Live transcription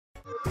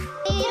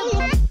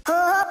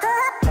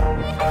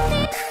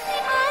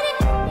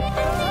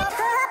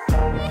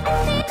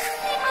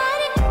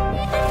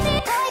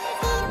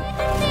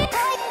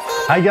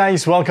Hi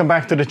guys, welcome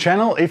back to the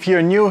channel. If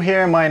you're new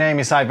here, my name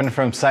is Ivan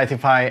from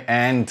Siteify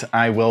and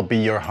I will be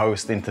your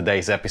host in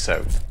today's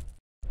episode.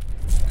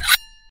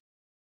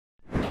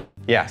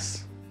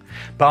 Yes,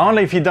 but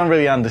only if you don't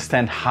really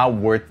understand how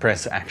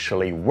WordPress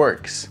actually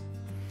works.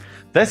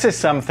 This is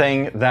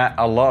something that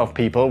a lot of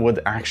people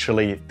would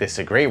actually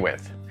disagree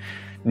with.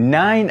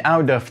 9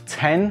 out of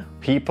 10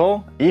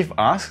 people, if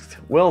asked,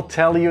 will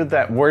tell you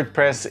that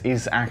WordPress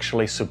is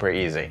actually super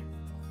easy.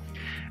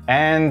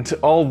 And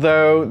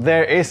although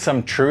there is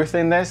some truth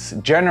in this,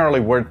 generally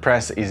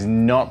WordPress is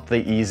not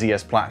the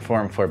easiest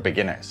platform for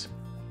beginners.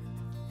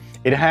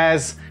 It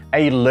has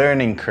a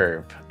learning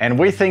curve, and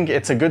we think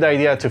it's a good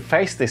idea to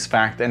face this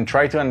fact and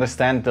try to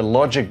understand the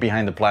logic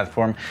behind the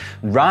platform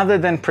rather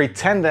than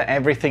pretend that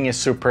everything is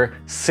super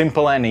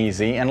simple and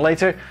easy and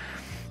later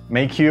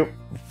make you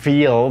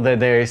feel that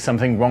there is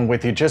something wrong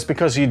with you just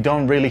because you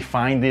don't really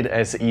find it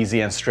as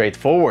easy and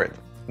straightforward.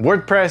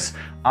 WordPress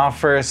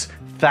offers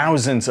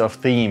thousands of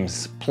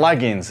themes,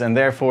 plugins, and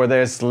therefore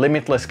there's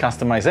limitless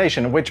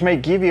customization, which may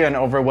give you an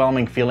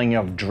overwhelming feeling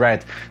of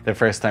dread the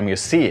first time you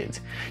see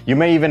it. You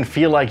may even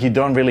feel like you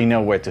don't really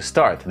know where to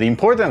start. The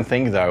important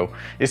thing, though,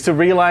 is to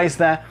realize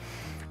that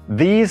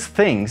these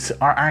things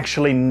are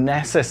actually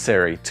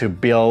necessary to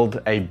build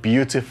a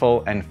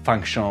beautiful and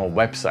functional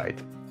website.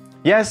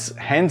 Yes,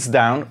 hands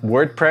down,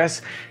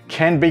 WordPress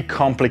can be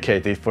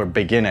complicated for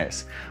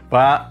beginners,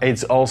 but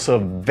it's also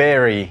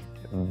very,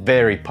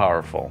 very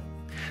powerful.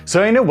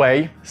 So in a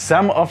way,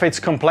 some of its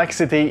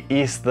complexity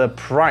is the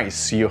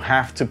price you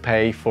have to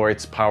pay for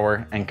its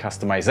power and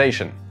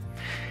customization.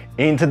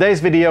 In today's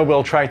video,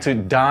 we'll try to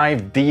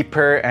dive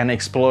deeper and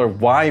explore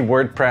why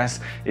WordPress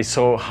is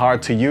so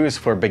hard to use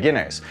for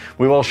beginners.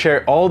 We will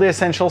share all the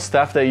essential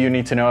stuff that you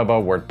need to know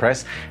about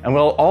WordPress, and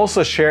we'll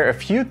also share a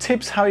few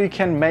tips how you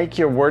can make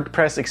your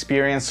WordPress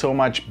experience so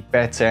much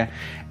better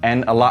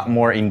and a lot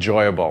more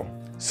enjoyable.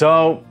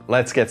 So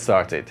let's get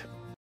started.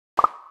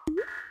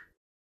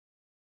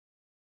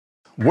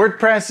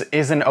 WordPress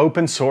is an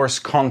open source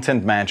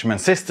content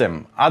management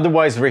system,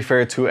 otherwise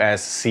referred to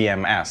as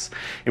CMS.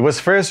 It was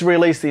first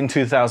released in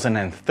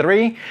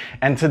 2003,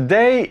 and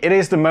today it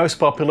is the most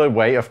popular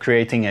way of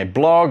creating a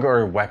blog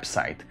or a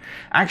website.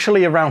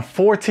 Actually, around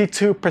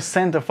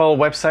 42% of all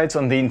websites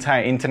on the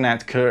entire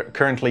internet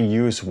currently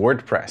use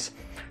WordPress.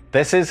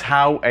 This is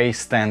how a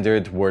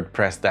standard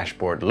WordPress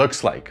dashboard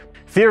looks like.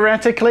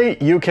 Theoretically,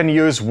 you can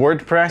use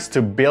WordPress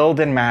to build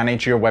and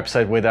manage your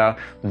website without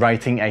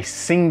writing a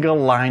single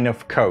line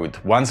of code.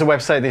 Once a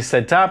website is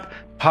set up,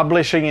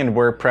 publishing in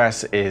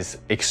WordPress is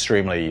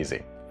extremely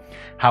easy.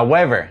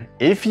 However,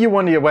 if you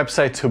want your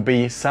website to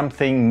be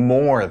something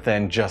more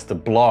than just a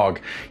blog,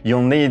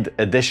 you'll need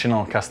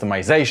additional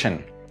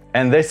customization.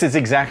 And this is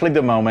exactly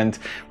the moment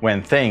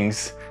when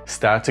things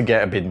start to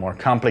get a bit more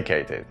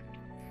complicated.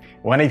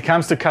 When it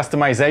comes to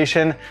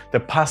customization, the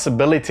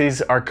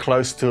possibilities are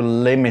close to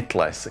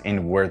limitless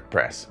in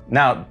WordPress.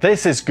 Now,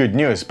 this is good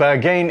news, but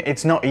again,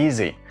 it's not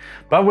easy.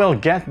 But we'll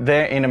get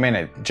there in a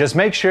minute. Just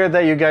make sure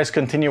that you guys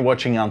continue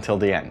watching until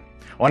the end.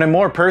 On a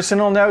more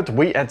personal note,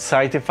 we at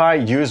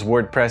Siteify use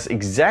WordPress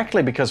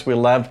exactly because we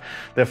love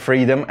the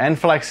freedom and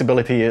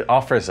flexibility it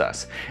offers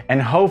us.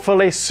 And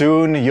hopefully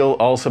soon you'll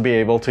also be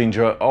able to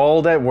enjoy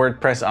all that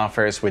WordPress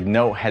offers with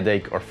no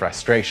headache or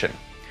frustration.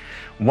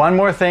 One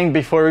more thing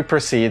before we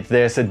proceed,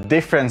 there's a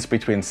difference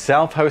between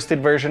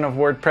self-hosted version of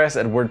WordPress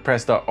at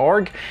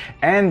wordpress.org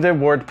and the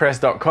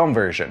wordpress.com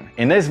version.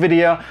 In this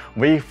video,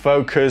 we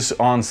focus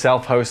on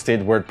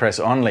self-hosted WordPress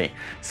only,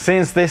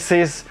 since this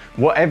is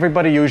what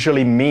everybody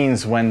usually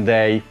means when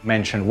they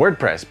mention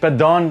WordPress. But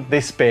don't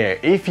despair.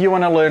 If you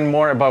want to learn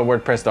more about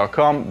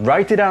wordpress.com,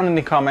 write it down in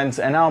the comments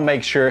and I'll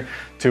make sure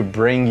to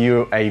bring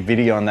you a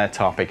video on that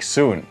topic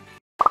soon.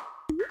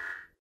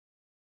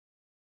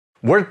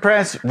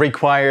 WordPress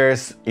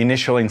requires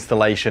initial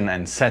installation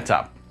and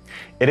setup.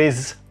 It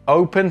is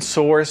open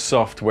source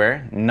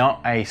software,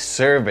 not a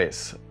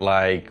service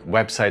like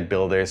website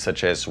builders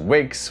such as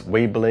Wix,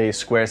 Weebly,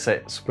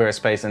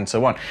 Squarespace, and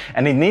so on.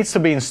 And it needs to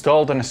be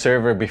installed on a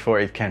server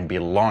before it can be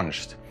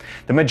launched.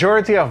 The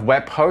majority of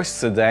web hosts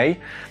today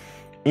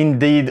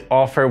indeed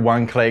offer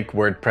one-click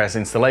WordPress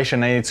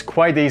installation, and it's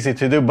quite easy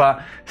to do,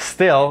 but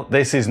still,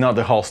 this is not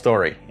the whole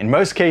story. In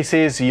most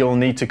cases, you'll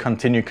need to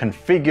continue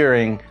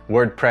configuring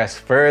WordPress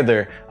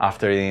further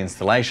after the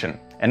installation.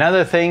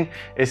 Another thing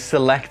is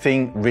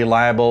selecting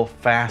reliable,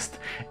 fast,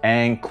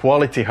 and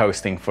quality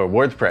hosting for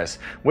WordPress,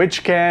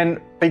 which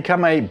can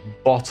become a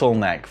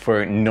bottleneck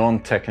for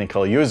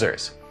non-technical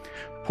users.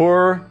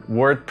 Poor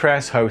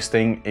WordPress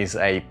hosting is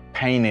a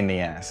pain in the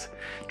ass.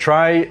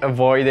 Try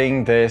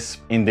avoiding this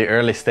in the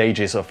early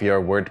stages of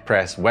your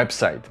WordPress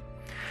website.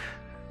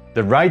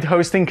 The right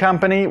hosting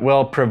company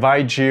will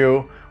provide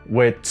you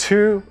with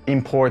two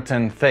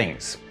important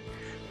things: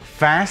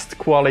 fast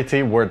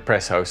quality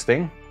WordPress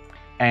hosting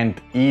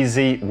and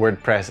easy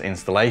WordPress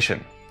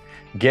installation.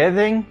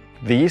 Getting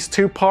these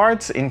two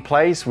parts in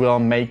place will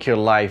make your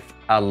life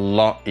a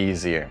lot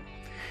easier.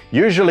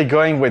 Usually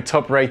going with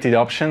top-rated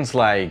options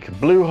like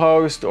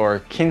Bluehost or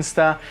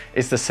Kinsta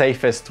is the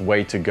safest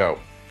way to go.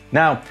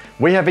 Now,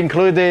 we have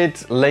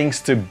included links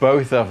to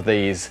both of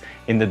these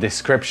in the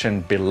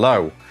description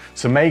below,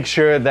 so make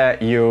sure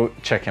that you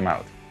check them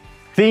out.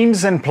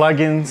 Themes and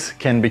plugins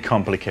can be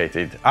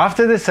complicated.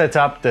 After the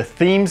setup, the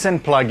themes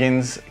and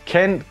plugins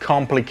can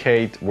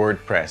complicate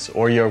WordPress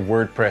or your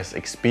WordPress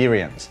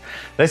experience.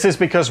 This is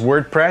because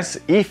WordPress,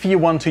 if you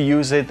want to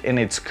use it in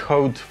its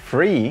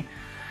code-free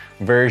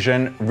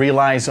version,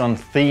 relies on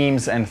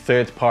themes and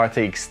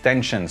third-party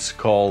extensions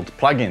called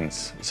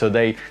plugins, so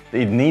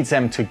it needs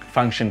them to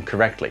function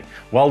correctly.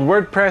 While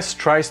WordPress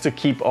tries to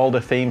keep all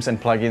the themes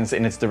and plugins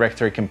in its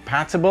directory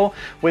compatible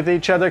with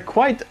each other,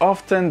 quite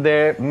often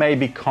there may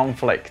be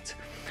conflict,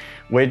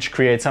 which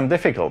creates some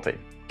difficulty.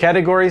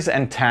 Categories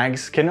and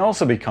tags can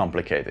also be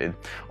complicated.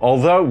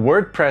 Although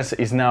WordPress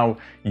is now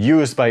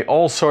used by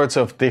all sorts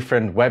of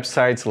different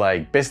websites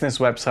like business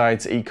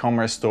websites,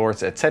 e-commerce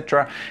stores,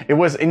 etc., it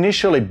was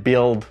initially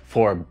built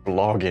for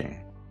blogging.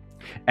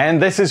 And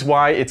this is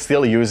why it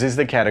still uses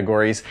the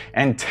categories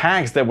and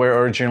tags that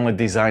were originally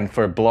designed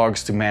for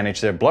blogs to manage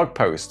their blog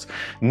posts,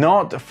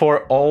 not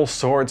for all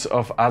sorts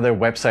of other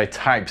website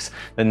types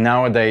that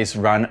nowadays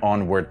run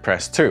on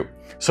WordPress too.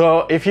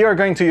 So if you are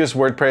going to use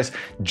WordPress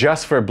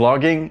just for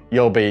blogging,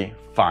 you'll be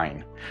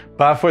fine.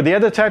 But for the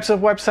other types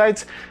of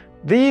websites,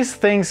 these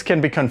things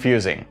can be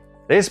confusing.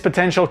 This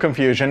potential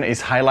confusion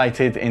is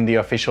highlighted in the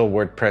official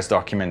WordPress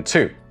document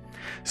too.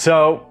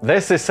 So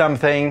this is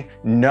something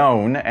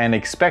known and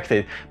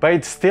expected, but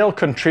it still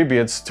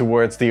contributes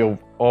towards the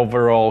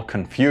overall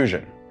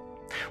confusion.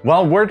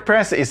 While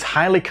WordPress is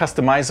highly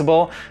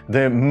customizable,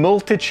 the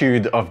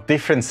multitude of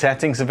different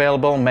settings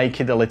available make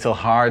it a little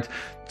hard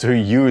to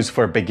use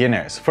for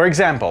beginners. For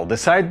example, the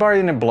sidebar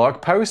in a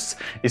blog post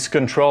is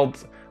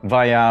controlled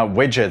via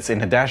widgets in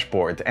the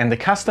dashboard, and the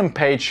custom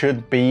page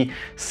should be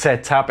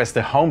set up as the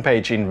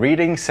homepage in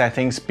reading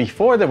settings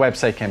before the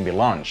website can be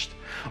launched.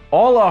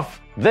 All of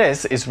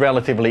this is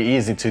relatively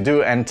easy to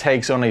do and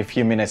takes only a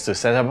few minutes to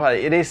set up, but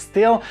it is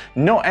still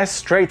not as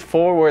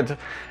straightforward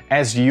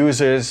as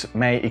users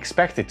may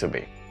expect it to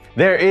be.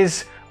 There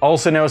is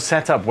also no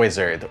setup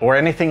wizard or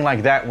anything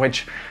like that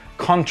which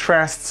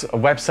contrasts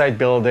website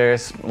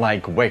builders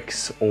like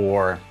Wix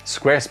or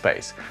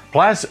Squarespace.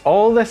 Plus,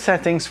 all the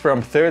settings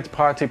from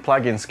third-party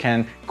plugins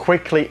can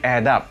quickly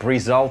add up,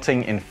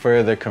 resulting in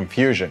further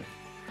confusion.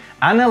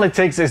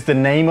 Analytics is the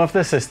name of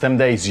the system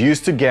that is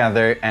used to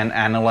gather and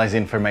analyze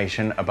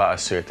information about a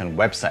certain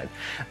website.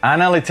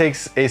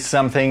 Analytics is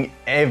something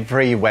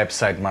every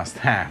website must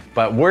have,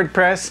 but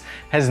WordPress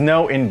has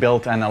no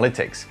inbuilt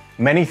analytics.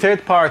 Many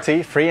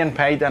third-party, free and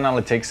paid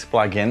analytics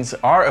plugins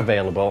are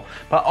available,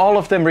 but all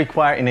of them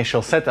require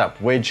initial setup,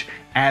 which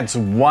adds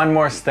one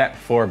more step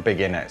for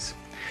beginners.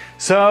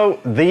 So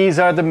these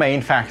are the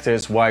main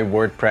factors why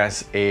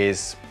WordPress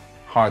is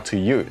hard to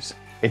use.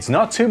 It's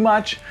not too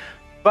much,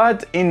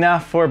 but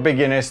enough for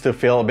beginners to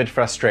feel a bit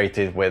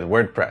frustrated with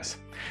WordPress.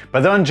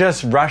 But don't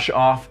just rush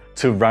off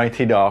to write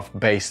it off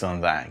based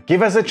on that.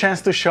 Give us a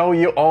chance to show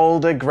you all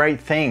the great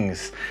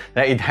things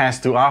that it has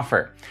to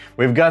offer.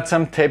 We've got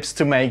some tips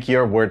to make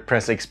your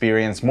WordPress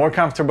experience more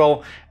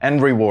comfortable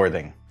and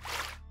rewarding.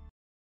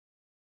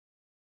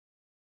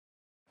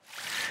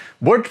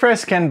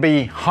 WordPress can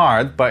be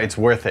hard, but it's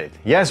worth it.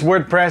 Yes,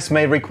 WordPress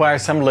may require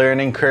some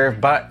learning curve,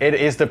 but it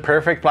is the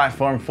perfect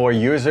platform for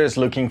users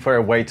looking for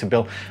a way to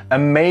build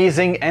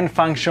amazing and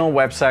functional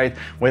website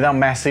without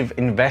massive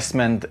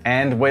investment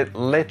and with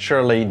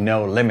literally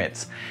no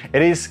limits.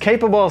 It is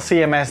capable of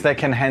CMS that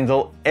can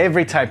handle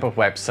every type of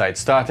website,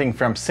 starting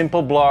from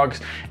simple blogs,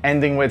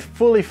 ending with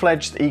fully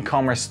fledged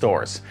e-commerce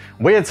stores.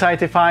 We at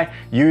Siteify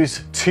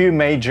use two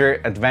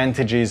major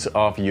advantages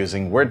of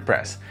using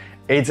WordPress.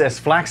 It's as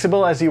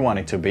flexible as you want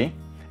it to be,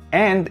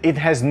 and it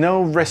has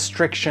no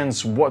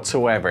restrictions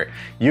whatsoever.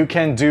 You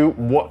can do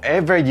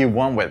whatever you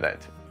want with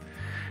it.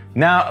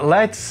 Now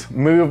let's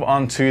move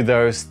on to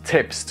those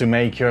tips to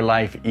make your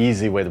life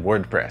easy with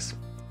WordPress.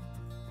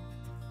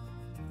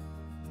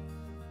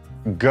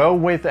 Go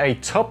with a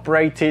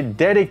top-rated,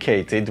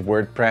 dedicated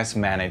WordPress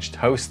managed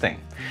hosting.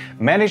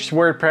 Managed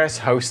WordPress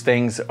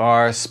hostings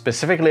are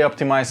specifically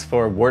optimized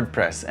for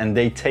WordPress, and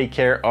they take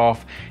care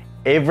of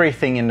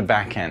everything in the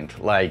backend,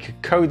 like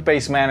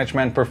code-based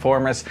management,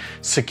 performance,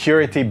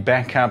 security,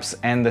 backups,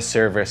 and the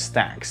server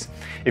stacks.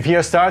 If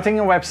you're starting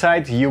a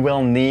website, you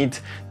will need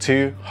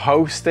to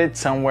host it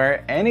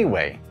somewhere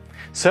anyway.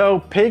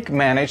 So pick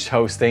managed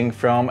hosting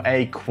from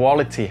a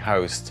quality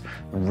host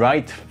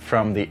right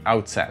from the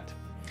outset.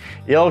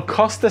 It'll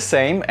cost the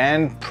same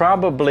and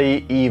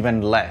probably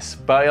even less,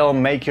 but it'll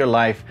make your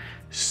life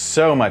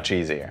so much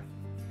easier.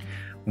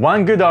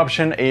 One good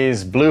option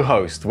is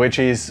Bluehost, which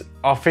is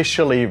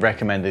officially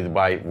recommended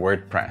by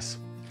WordPress.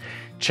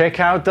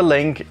 Check out the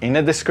link in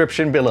the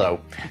description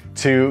below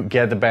to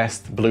get the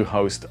best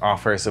Bluehost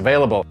offers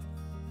available.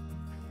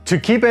 To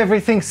keep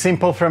everything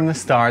simple from the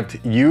start,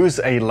 use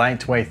a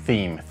lightweight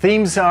theme.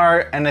 Themes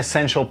are an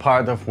essential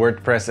part of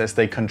WordPress as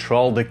they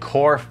control the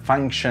core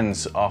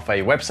functions of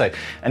a website,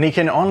 and you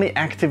can only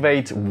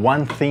activate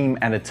one theme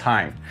at a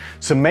time.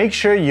 So make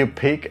sure you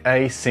pick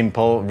a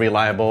simple,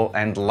 reliable,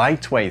 and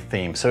lightweight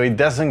theme so it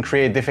doesn't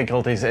create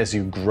difficulties as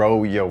you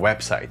grow your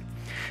website.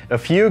 A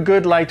few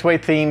good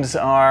lightweight themes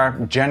are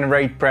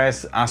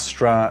GeneratePress,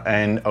 Astra,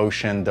 and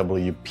Ocean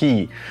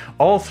WP.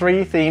 All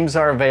three themes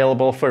are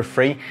available for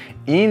free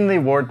in the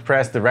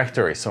WordPress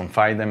directory, so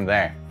find them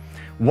there.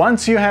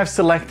 Once you have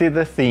selected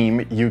the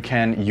theme, you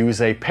can use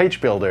a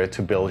page builder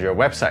to build your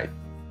website.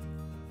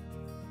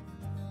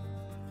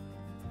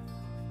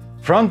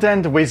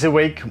 Front-end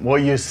WYSIWYG,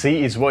 what you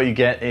see is what you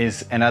get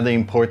is another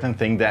important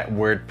thing that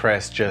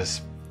WordPress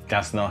just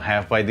does not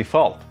have by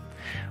default.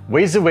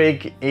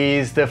 WYSIWYG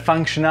is the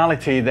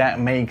functionality that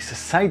makes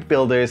site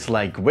builders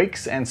like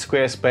Wix and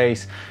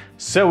Squarespace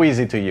so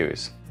easy to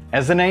use.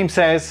 As the name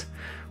says,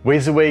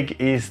 WYSIWYG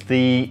is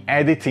the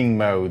editing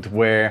mode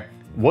where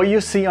what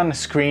you see on the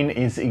screen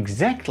is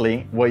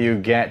exactly what you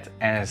get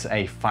as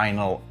a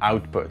final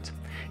output.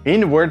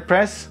 In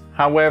WordPress,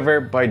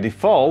 however, by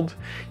default,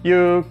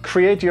 you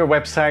create your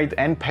website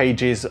and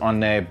pages on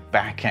the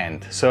back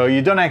end, so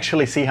you don't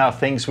actually see how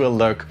things will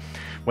look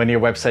when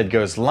your website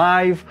goes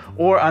live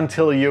or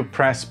until you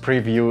press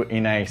preview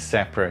in a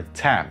separate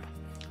tab.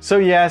 So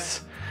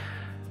yes,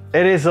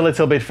 it is a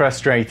little bit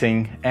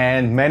frustrating,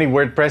 and many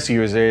WordPress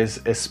users,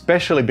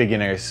 especially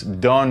beginners,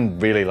 don't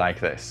really like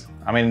this.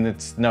 I mean,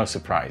 it's no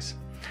surprise.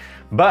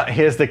 But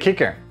here's the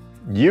kicker.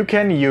 You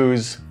can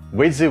use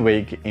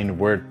WYSIWYG in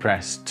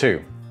WordPress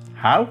too.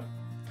 How?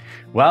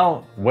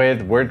 Well,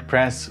 with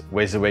WordPress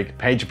WYSIWYG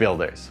page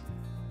builders.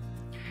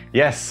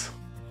 Yes,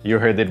 you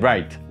heard it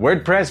right.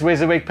 WordPress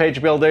WYSIWYG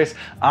page builders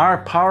are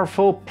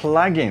powerful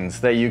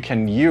plugins that you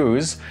can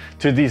use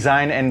to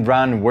design and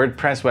run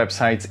WordPress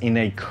websites in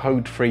a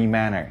code-free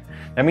manner.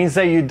 That means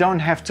that you don't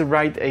have to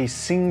write a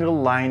single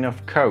line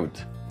of code.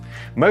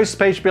 Most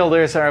page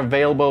builders are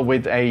available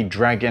with a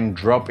drag and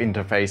drop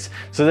interface,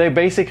 so they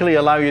basically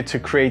allow you to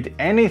create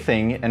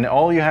anything, and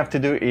all you have to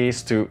do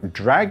is to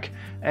drag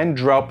and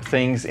drop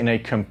things in a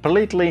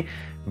completely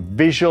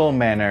visual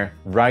manner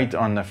right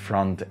on the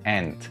front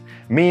end,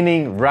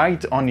 meaning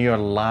right on your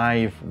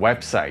live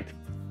website.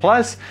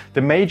 Plus,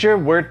 the major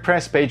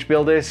WordPress page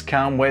builders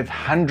come with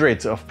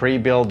hundreds of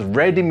pre-built,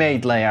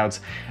 ready-made layouts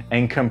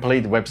and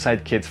complete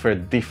website kits for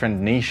different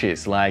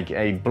niches like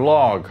a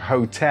blog,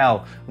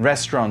 hotel,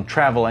 restaurant,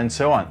 travel, and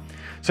so on.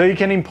 So you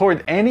can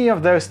import any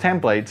of those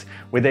templates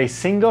with a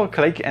single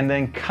click and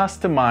then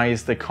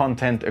customize the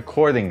content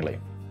accordingly.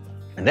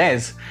 And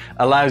this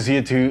allows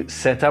you to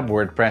set up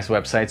WordPress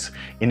websites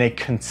in a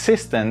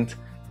consistent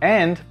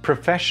and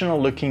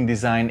professional looking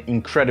design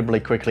incredibly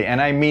quickly,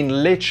 and I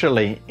mean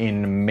literally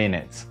in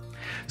minutes.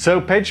 So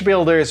page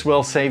builders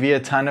will save you a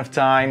ton of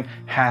time,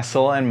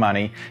 hassle, and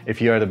money if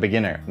you are the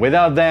beginner.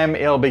 Without them,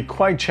 it'll be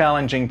quite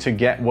challenging to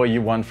get what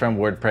you want from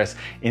WordPress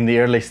in the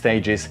early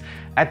stages,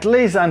 at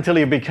least until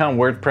you become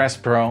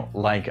WordPress Pro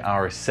like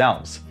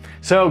ourselves.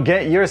 So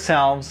get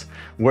yourselves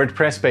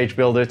WordPress page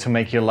builder to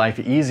make your life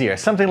easier.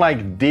 Something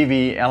like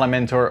Divi,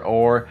 Elementor,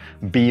 or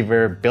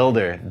Beaver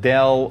Builder.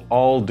 They'll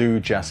all do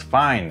just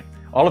fine.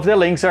 All of the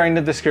links are in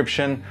the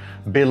description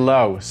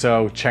below,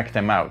 so check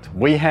them out.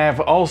 We have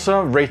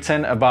also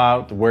written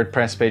about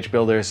WordPress page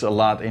builders a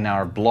lot in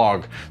our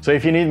blog, so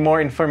if you need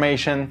more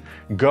information,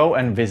 go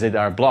and visit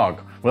our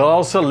blog. We'll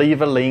also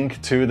leave a link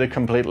to the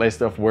complete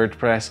list of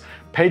WordPress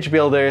page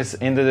builders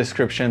in the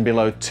description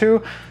below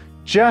too,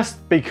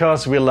 just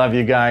because we love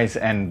you guys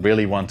and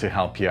really want to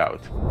help you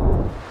out.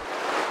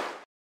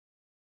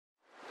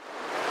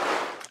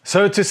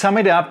 So to sum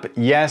it up,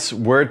 yes,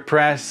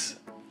 WordPress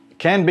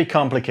can be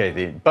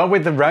complicated, but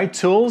with the right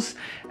tools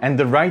and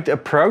the right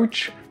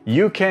approach,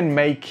 you can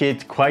make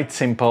it quite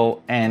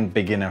simple and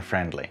beginner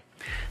friendly.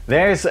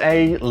 There's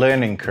a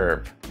learning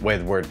curve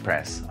with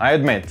WordPress, I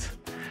admit,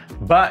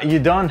 but you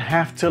don't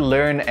have to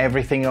learn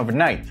everything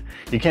overnight.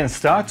 You can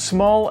start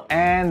small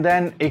and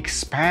then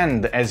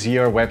expand as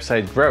your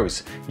website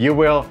grows. You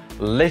will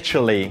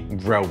literally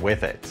grow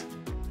with it.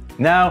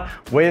 Now,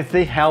 with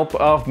the help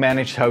of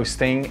managed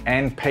hosting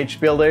and page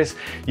builders,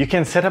 you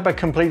can set up a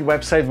complete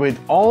website with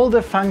all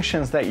the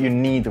functions that you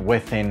need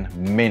within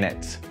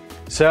minutes.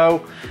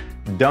 So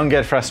don't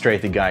get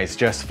frustrated, guys.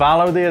 Just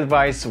follow the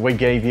advice we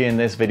gave you in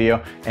this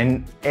video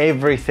and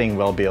everything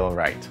will be all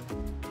right.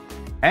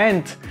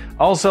 And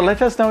also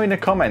let us know in the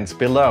comments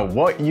below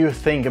what you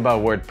think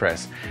about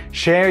WordPress.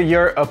 Share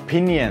your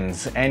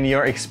opinions and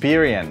your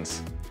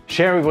experience.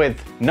 Share it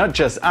with not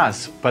just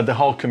us, but the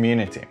whole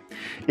community.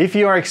 If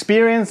you are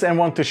experienced and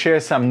want to share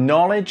some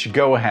knowledge,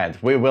 go ahead.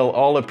 We will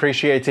all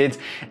appreciate it.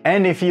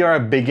 And if you are a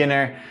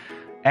beginner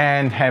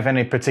and have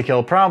any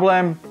particular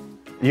problem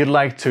you'd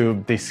like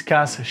to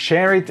discuss,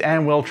 share it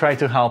and we'll try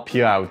to help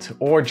you out.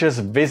 Or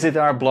just visit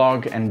our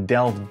blog and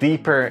delve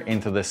deeper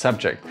into the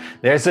subject.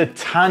 There's a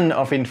ton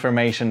of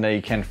information that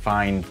you can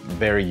find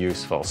very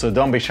useful, so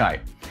don't be shy.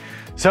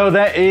 So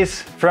that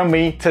is from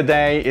me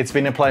today. It's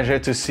been a pleasure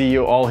to see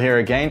you all here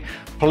again.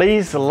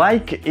 Please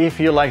like if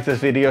you like this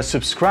video,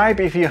 subscribe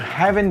if you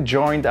haven't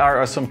joined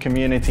our awesome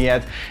community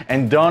yet,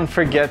 and don't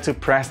forget to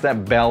press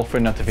that bell for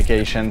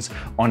notifications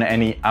on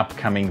any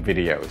upcoming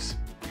videos.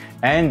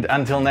 And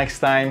until next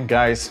time,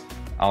 guys,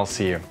 I'll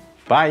see you.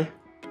 Bye.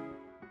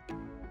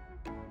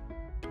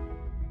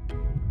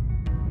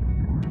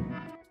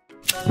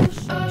 Oh,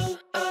 oh,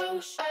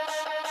 oh, oh.